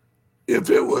 if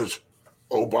it was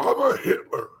Obama,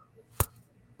 Hitler,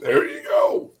 there you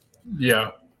go.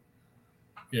 Yeah.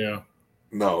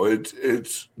 No, it's.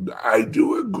 I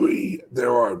do agree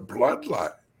there are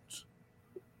bloodlines.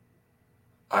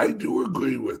 I do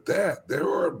agree with that. There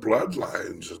are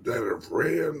bloodlines that have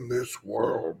ran this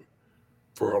world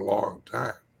for a long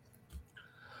time.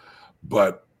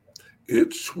 But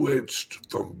it switched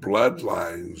from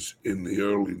bloodlines in the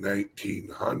early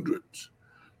 1900s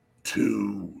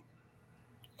to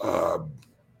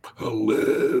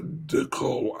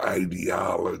political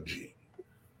ideology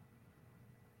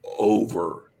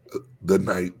over the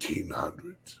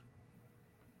 1900s.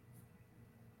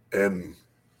 And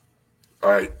all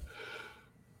right,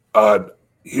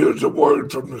 here's a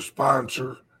word from the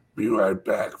sponsor. Be right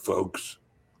back, folks.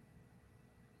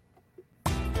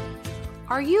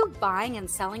 Are you buying and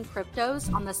selling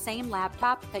cryptos on the same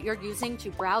laptop that you're using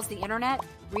to browse the internet,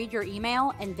 read your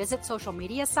email, and visit social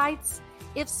media sites?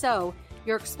 If so,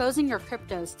 you're exposing your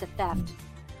cryptos to theft.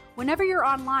 Whenever you're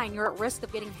online, you're at risk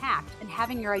of getting hacked and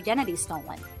having your identity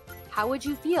stolen. How would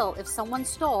you feel if someone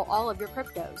stole all of your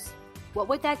cryptos? What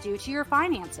would that do to your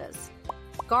finances?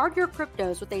 Guard your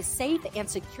cryptos with a safe and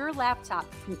secure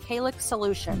laptop from Calyx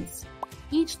Solutions.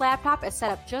 Each laptop is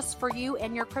set up just for you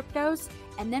and your cryptos,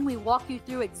 and then we walk you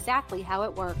through exactly how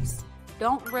it works.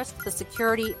 Don't risk the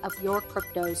security of your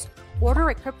cryptos. Order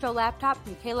a crypto laptop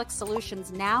from Calyx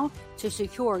Solutions now to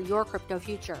secure your crypto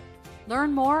future.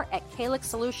 Learn more at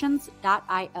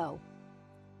calyxsolutions.io.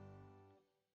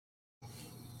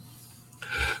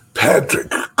 Patrick,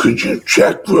 could you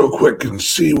check real quick and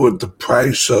see what the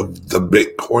price of the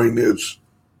Bitcoin is?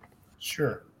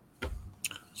 Sure.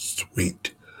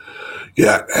 Sweet.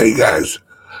 Yeah, hey guys,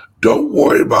 don't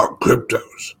worry about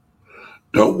cryptos.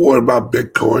 Don't worry about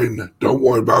Bitcoin. Don't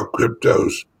worry about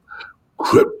cryptos.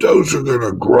 Cryptos are going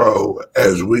to grow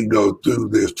as we go through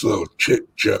this little shit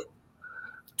show.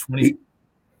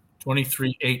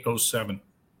 23,807.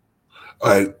 All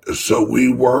right, so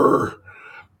we were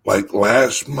like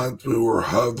last month, we were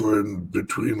hovering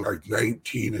between like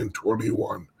 19 and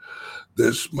 21.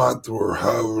 This month, we're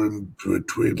hovering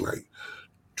between like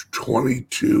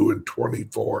 22 and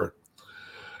 24.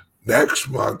 Next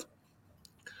month,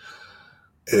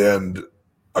 and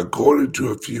according to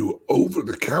a few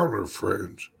over-the-counter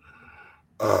friends,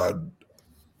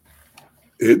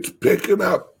 it's picking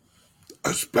up,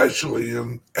 especially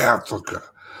in Africa.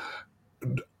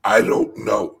 I don't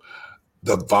know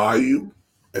the volume,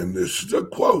 and this is a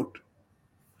quote,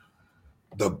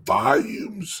 the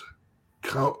volumes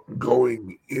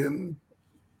going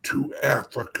into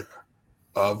Africa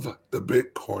of the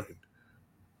Bitcoin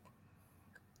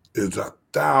is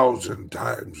 1,000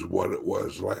 times what it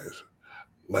was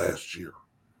last year.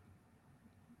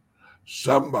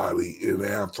 Somebody in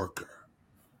Africa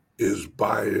is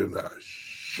buying a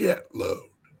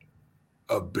shitload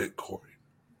of Bitcoin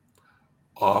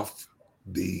off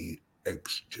the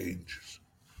exchanges.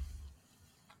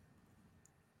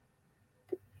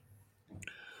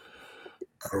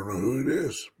 I don't know who it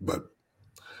is, but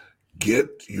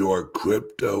get your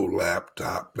crypto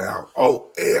laptop now.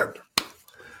 Oh, and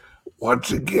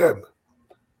once again,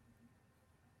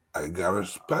 I got a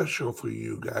special for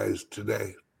you guys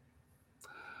today.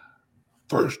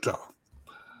 First off,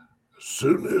 as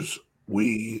soon as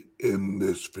we end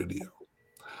this video,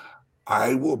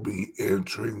 I will be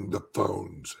answering the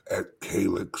phones at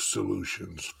Calyx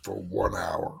Solutions for 1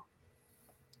 hour.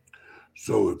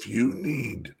 So if you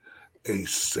need a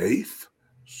safe,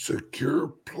 secure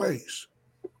place,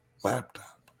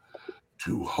 laptop,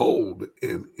 to hold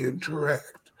and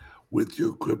interact with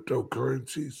your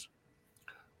cryptocurrencies,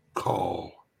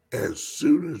 call as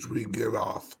soon as we get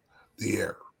off the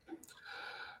air.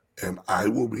 And I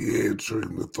will be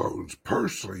answering the phones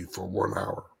personally for 1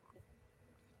 hour.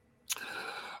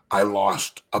 I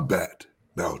lost a bet.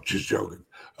 No, just joking.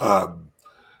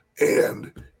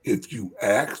 And if you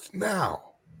act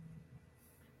now,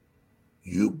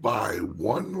 you buy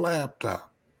one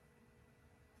laptop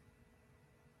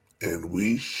and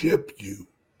we ship you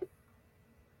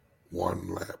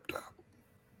one laptop.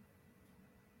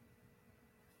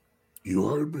 You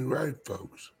heard me right,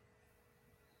 folks.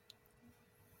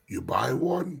 You buy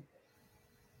one,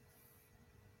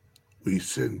 we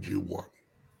send you one.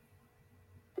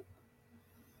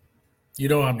 You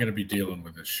know I'm going to be dealing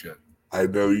with this shit. I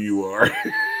know you are.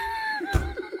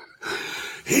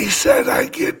 He said I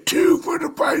get 2 for the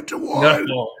price of 1.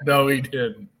 No, he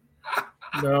didn't.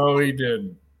 No, he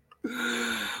didn't.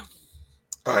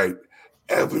 All right,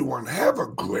 everyone, have a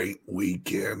great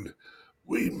weekend.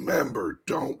 Remember,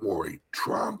 don't worry,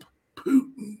 Trump,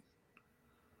 Putin,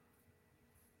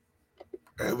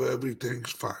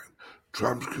 everything's fine.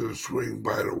 Trump's going to swing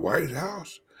by the White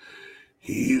House.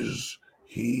 He is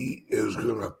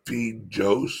going to feed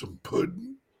Joe some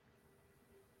pudding.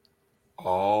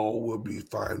 All will be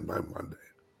fine by Monday.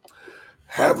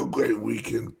 Have a great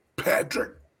weekend,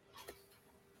 Patrick.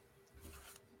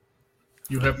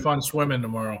 You have fun swimming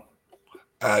tomorrow.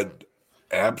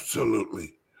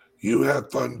 Absolutely. You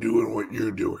have fun doing what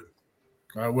you're doing.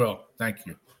 I will. Thank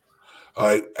you. All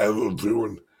right,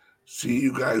 everyone. See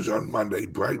you guys on Monday,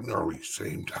 bright and early,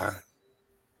 same time.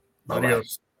 Bye-bye.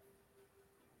 Adios.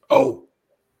 Oh,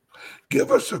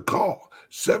 give us a call,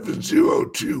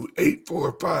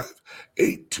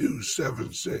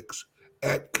 702-845-8276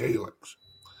 at Calyx.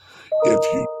 If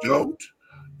you don't,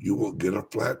 you will get a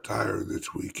flat tire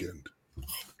this weekend.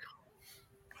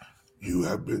 You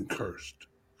have been cursed.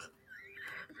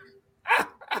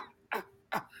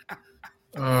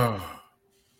 Oh.